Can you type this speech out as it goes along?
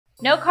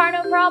No car,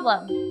 no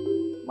problem.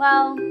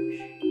 Well,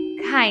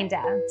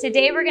 kinda.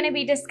 Today we're gonna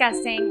be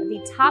discussing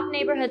the top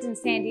neighborhoods in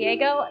San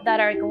Diego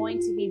that are going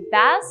to be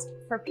best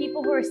for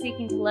people who are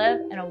seeking to live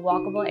in a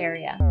walkable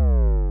area.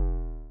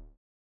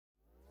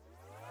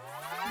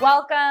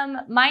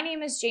 Welcome, my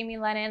name is Jamie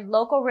Lennon,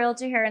 local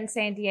realtor here in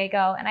San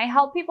Diego, and I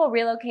help people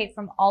relocate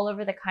from all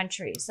over the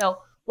country. So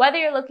whether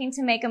you're looking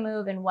to make a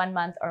move in 1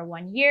 month or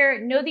 1 year,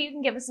 know that you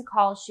can give us a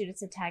call, shoot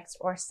us a text,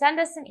 or send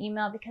us an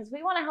email because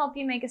we want to help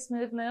you make a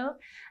smooth move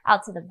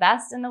out to the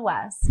best in the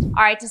West.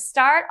 All right, to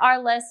start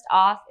our list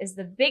off is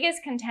the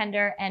biggest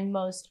contender and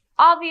most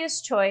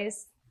obvious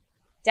choice,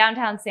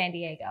 downtown San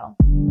Diego.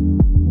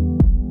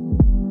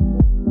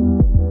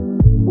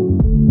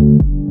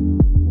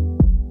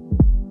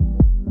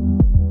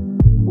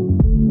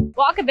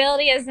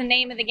 Walkability is the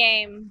name of the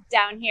game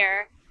down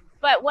here.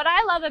 But what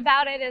I love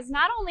about it is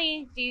not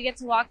only do you get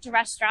to walk to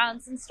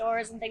restaurants and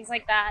stores and things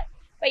like that,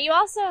 but you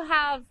also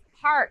have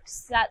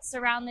parks that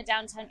surround the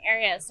downtown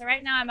area. So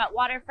right now I'm at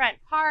Waterfront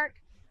Park,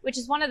 which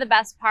is one of the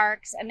best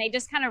parks, and they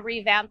just kind of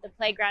revamped the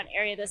playground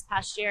area this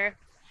past year.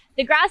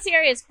 The grassy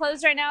area is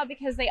closed right now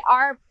because they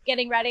are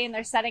getting ready and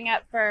they're setting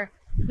up for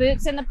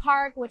Boots in the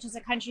Park, which is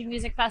a country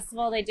music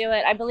festival. They do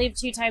it, I believe,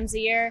 2 times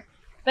a year.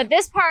 But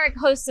this park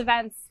hosts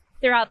events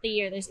throughout the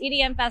year. There's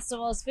EDM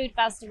festivals, food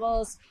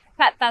festivals,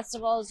 pet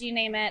festivals, you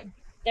name it.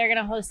 They're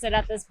gonna host it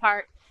at this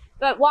park.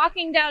 But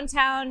walking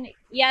downtown,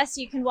 yes,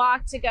 you can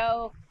walk to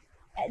go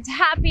to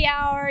happy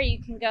hour, you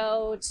can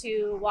go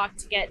to walk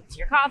to get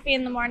your coffee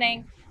in the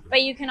morning,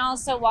 but you can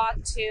also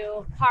walk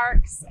to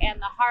parks and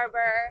the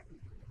harbor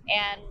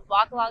and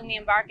walk along the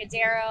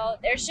Embarcadero.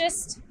 There's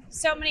just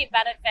so many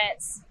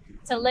benefits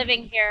to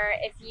living here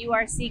if you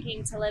are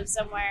seeking to live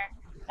somewhere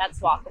that's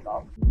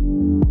walkable.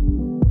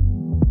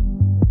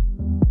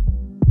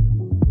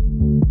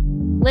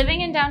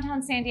 Living in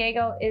downtown San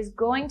Diego is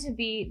going to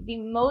be the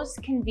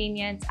most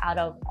convenient out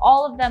of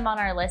all of them on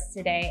our list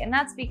today, and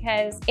that's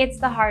because it's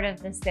the heart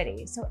of the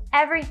city. So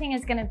everything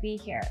is gonna be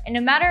here. And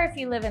no matter if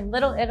you live in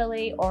Little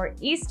Italy or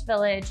East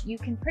Village, you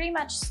can pretty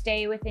much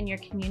stay within your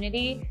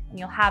community and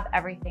you'll have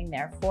everything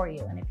there for you.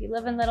 And if you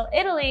live in Little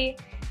Italy,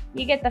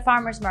 you get the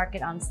farmer's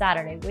market on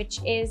Saturday, which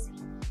is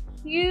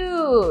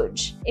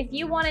huge. If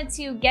you wanted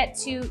to get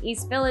to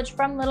East Village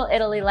from Little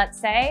Italy, let's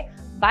say,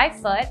 by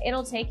foot,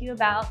 it'll take you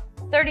about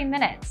 30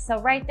 minutes. So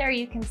right there,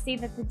 you can see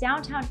that the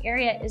downtown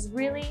area is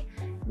really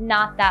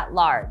not that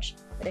large.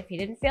 But if you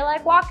didn't feel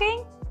like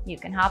walking, you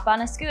can hop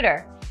on a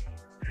scooter.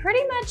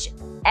 Pretty much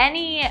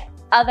any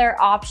other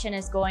option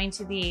is going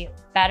to be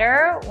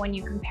better when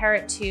you compare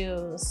it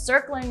to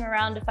circling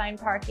around to find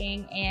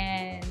parking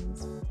and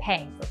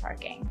paying for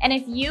parking. And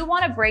if you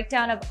want a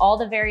breakdown of all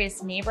the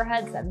various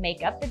neighborhoods that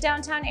make up the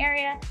downtown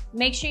area,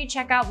 make sure you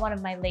check out one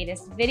of my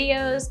latest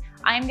videos.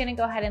 I'm gonna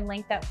go ahead and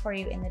link that for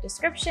you in the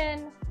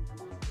description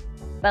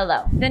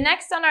below. The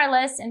next on our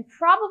list, and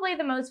probably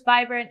the most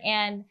vibrant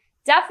and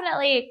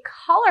definitely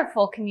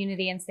colorful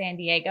community in San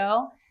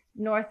Diego,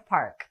 North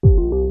Park.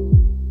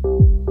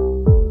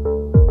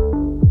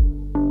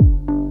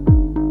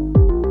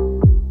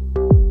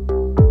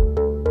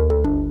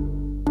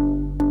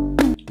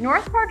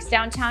 North Park's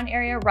downtown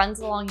area runs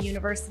along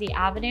University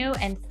Avenue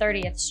and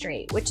 30th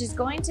Street, which is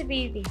going to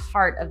be the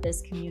heart of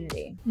this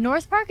community.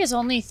 North Park is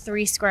only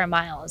 3 square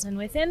miles, and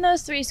within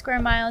those 3 square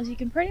miles, you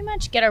can pretty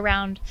much get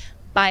around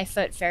by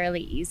foot fairly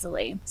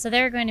easily. So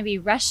there are going to be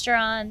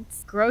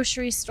restaurants,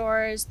 grocery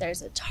stores,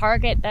 there's a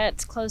Target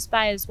that's close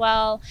by as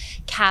well,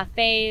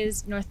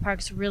 cafes. North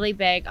Park's really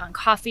big on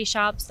coffee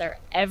shops, they're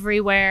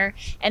everywhere.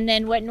 And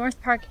then what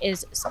North Park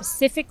is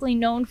specifically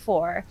known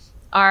for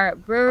are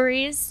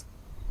breweries,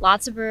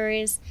 lots of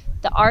breweries,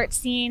 the art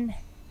scene,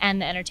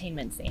 and the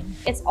entertainment scene.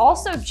 It's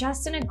also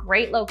just in a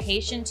great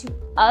location to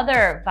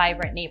other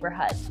vibrant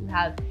neighborhoods. You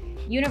have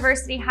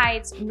University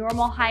Heights,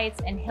 Normal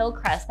Heights, and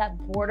Hillcrest that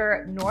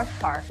border North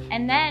Park.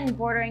 And then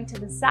bordering to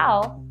the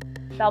south,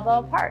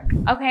 Balboa Park.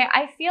 Okay,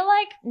 I feel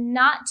like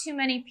not too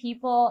many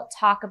people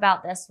talk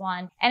about this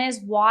one, and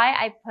is why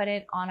I put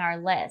it on our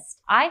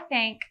list. I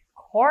think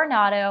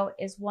Coronado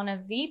is one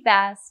of the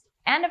best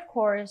and of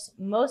course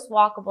most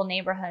walkable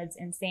neighborhoods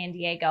in San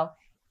Diego,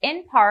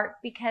 in part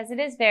because it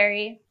is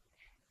very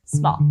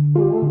small.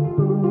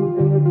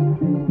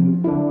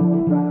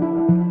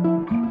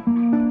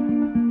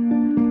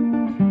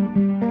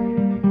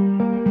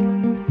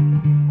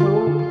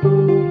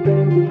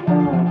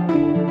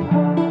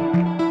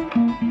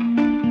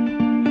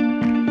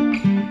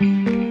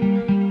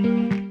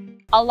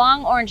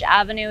 Along Orange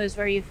Avenue is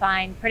where you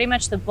find pretty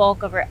much the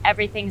bulk of where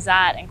everything's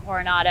at in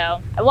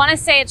Coronado. I want to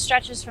say it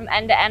stretches from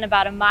end to end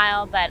about a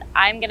mile, but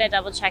I'm gonna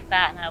double check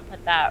that and I'll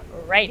put that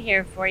right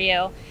here for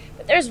you.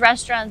 But there's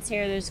restaurants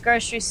here, there's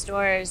grocery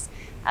stores,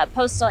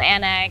 postal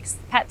annex,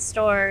 pet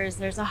stores,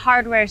 there's a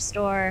hardware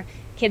store.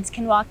 Kids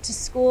can walk to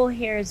school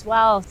here as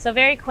well. So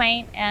very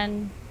quaint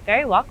and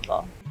very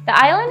walkable. The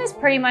island is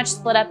pretty much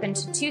split up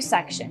into 2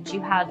 sections.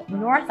 You have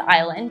North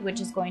Island, which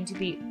is going to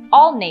be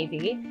all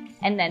Navy,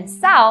 and then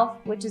South,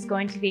 which is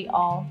going to be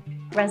all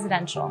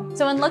residential.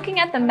 So when looking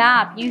at the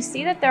map, you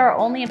see that there are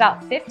only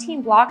about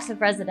 15 blocks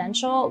of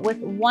residential with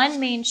one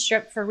main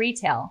strip for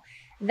retail.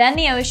 Then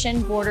the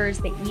ocean borders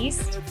the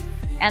east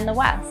and the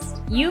west.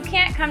 You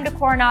can't come to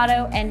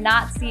Coronado and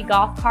not see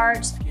golf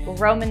carts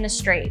roaming the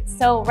streets.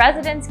 So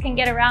residents can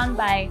get around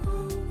by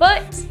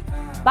foot,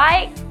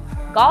 bike,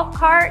 golf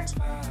cart.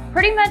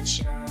 Pretty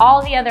much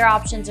all the other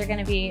options are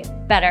gonna be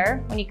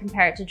better when you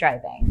compare it to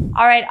driving.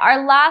 All right,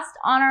 our last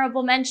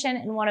honorable mention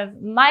in one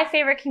of my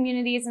favorite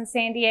communities in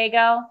San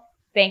Diego,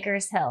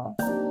 Bankers Hill.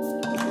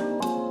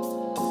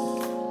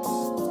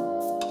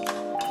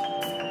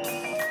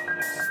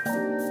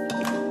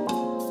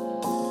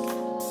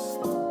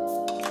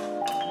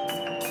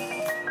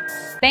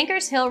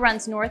 Bankers Hill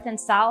runs north and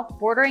south,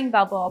 bordering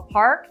Balboa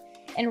Park,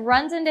 and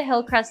runs into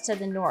Hillcrest to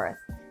the north.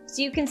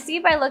 So you can see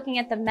by looking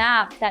at the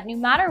map that no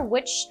matter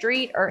which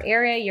street or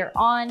area you're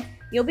on,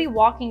 you'll be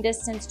walking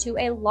distance to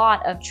a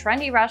lot of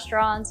trendy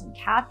restaurants and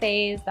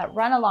cafes that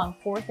run along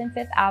 4th and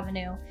 5th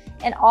Avenue,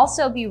 and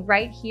also be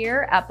right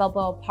here at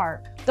Balboa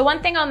Park. The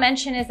one thing I'll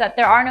mention is that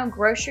there are no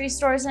grocery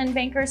stores in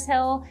Bankers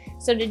Hill.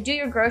 So to do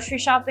your grocery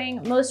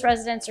shopping, most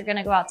residents are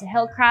gonna go out to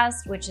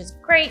Hillcrest, which is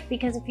great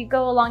because if you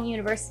go along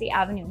University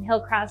Avenue in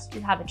Hillcrest,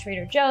 you have a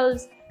Trader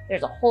Joe's,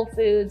 there's a Whole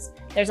Foods,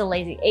 there's a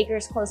Lazy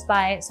Acres close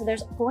by. So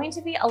there's going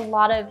to be a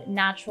lot of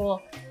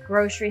natural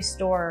grocery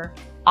store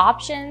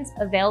options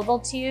available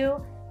to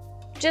you,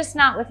 just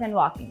not within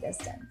walking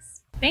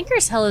distance.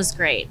 Bankers Hill is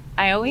great.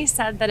 I always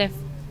said that if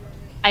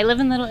I live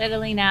in Little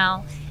Italy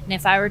now, and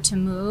if I were to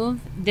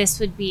move, this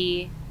would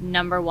be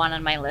 #1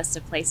 on my list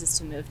of places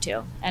to move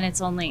to. And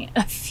it's only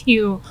a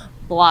few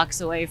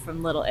blocks away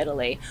from Little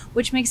Italy,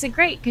 which makes it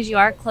great because you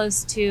are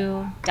close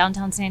to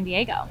downtown San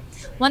Diego.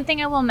 One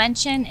thing I will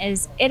mention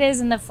is it is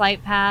in the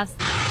flight path.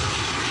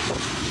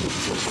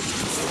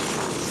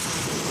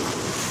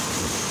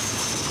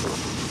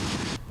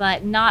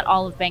 But not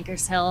all of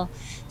Bankers Hill.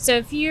 So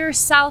if you're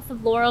south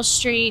of Laurel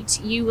Street,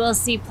 you will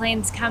see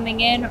planes coming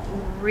in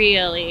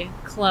really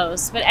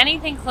close. But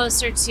anything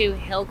closer to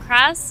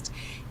Hillcrest,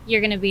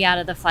 you're gonna be out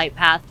of the flight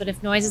path. But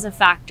if noise is a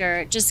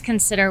factor, just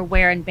consider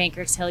where in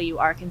Bankers Hill you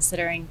are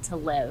considering to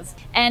live.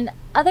 And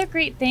other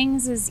great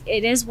things is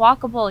it is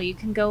walkable. You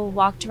can go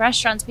walk to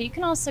restaurants, but you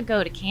can also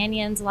go to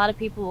canyons. A lot of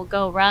people will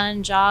go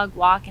run, jog,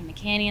 walk in the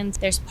canyons.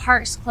 There's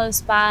parks close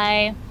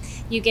by.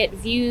 You get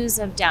views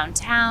of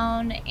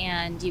downtown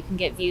and you can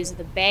get views of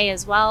the bay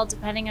as well,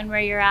 depending on where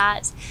you're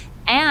at.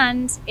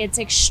 And it's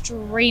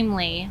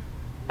extremely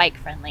bike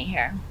friendly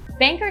here.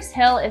 Bankers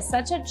Hill is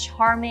such a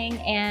charming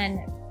and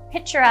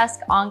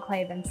picturesque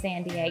enclave in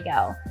San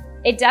Diego.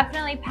 It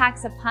definitely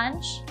packs a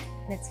punch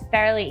and it's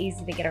fairly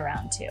easy to get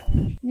around to.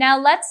 Now,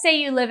 let's say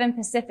you live in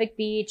Pacific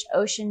Beach,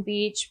 Ocean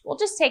Beach. We'll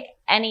just take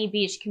any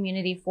beach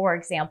community, for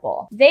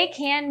example. They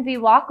can be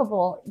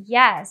walkable,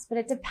 yes, but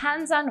it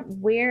depends on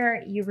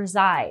where you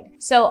reside.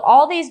 So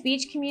all these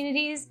beach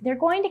communities, they're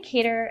going to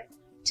cater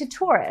to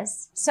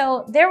tourists.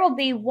 So there will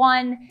be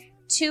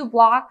 1-2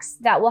 blocks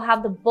that will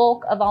have the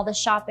bulk of all the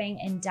shopping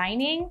and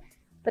dining,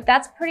 but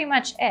that's pretty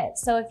much it.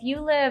 So if you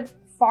live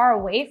far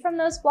away from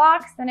those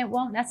blocks, then it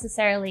won't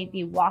necessarily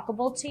be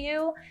walkable to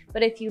you.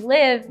 But if you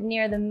live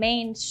near the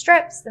main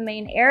strips, the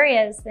main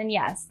areas, then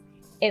yes,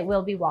 it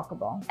will be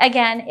walkable.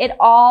 Again, it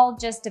all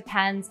just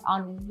depends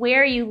on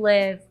where you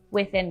live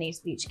within these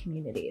beach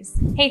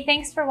communities. Hey,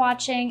 thanks for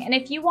watching. And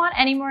if you want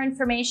any more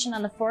information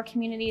on the 4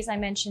 communities I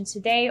mentioned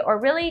today, or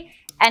really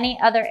any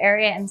other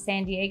area in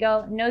San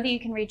Diego, know that you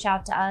can reach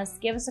out to us,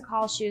 give us a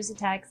call, shoot us a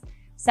text,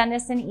 send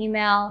us an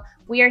email.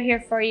 We are here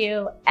for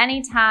you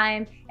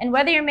anytime. And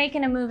whether you're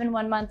making a move in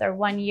 1 month or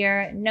 1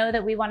 year, know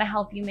that we want to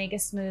help you make a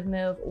smooth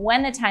move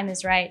when the time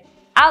is right,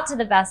 out to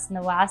the best in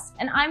the West.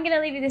 And I'm going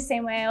to leave you the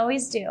same way I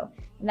always do,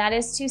 and that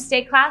is to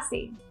stay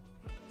classy.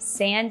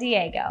 San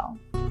Diego.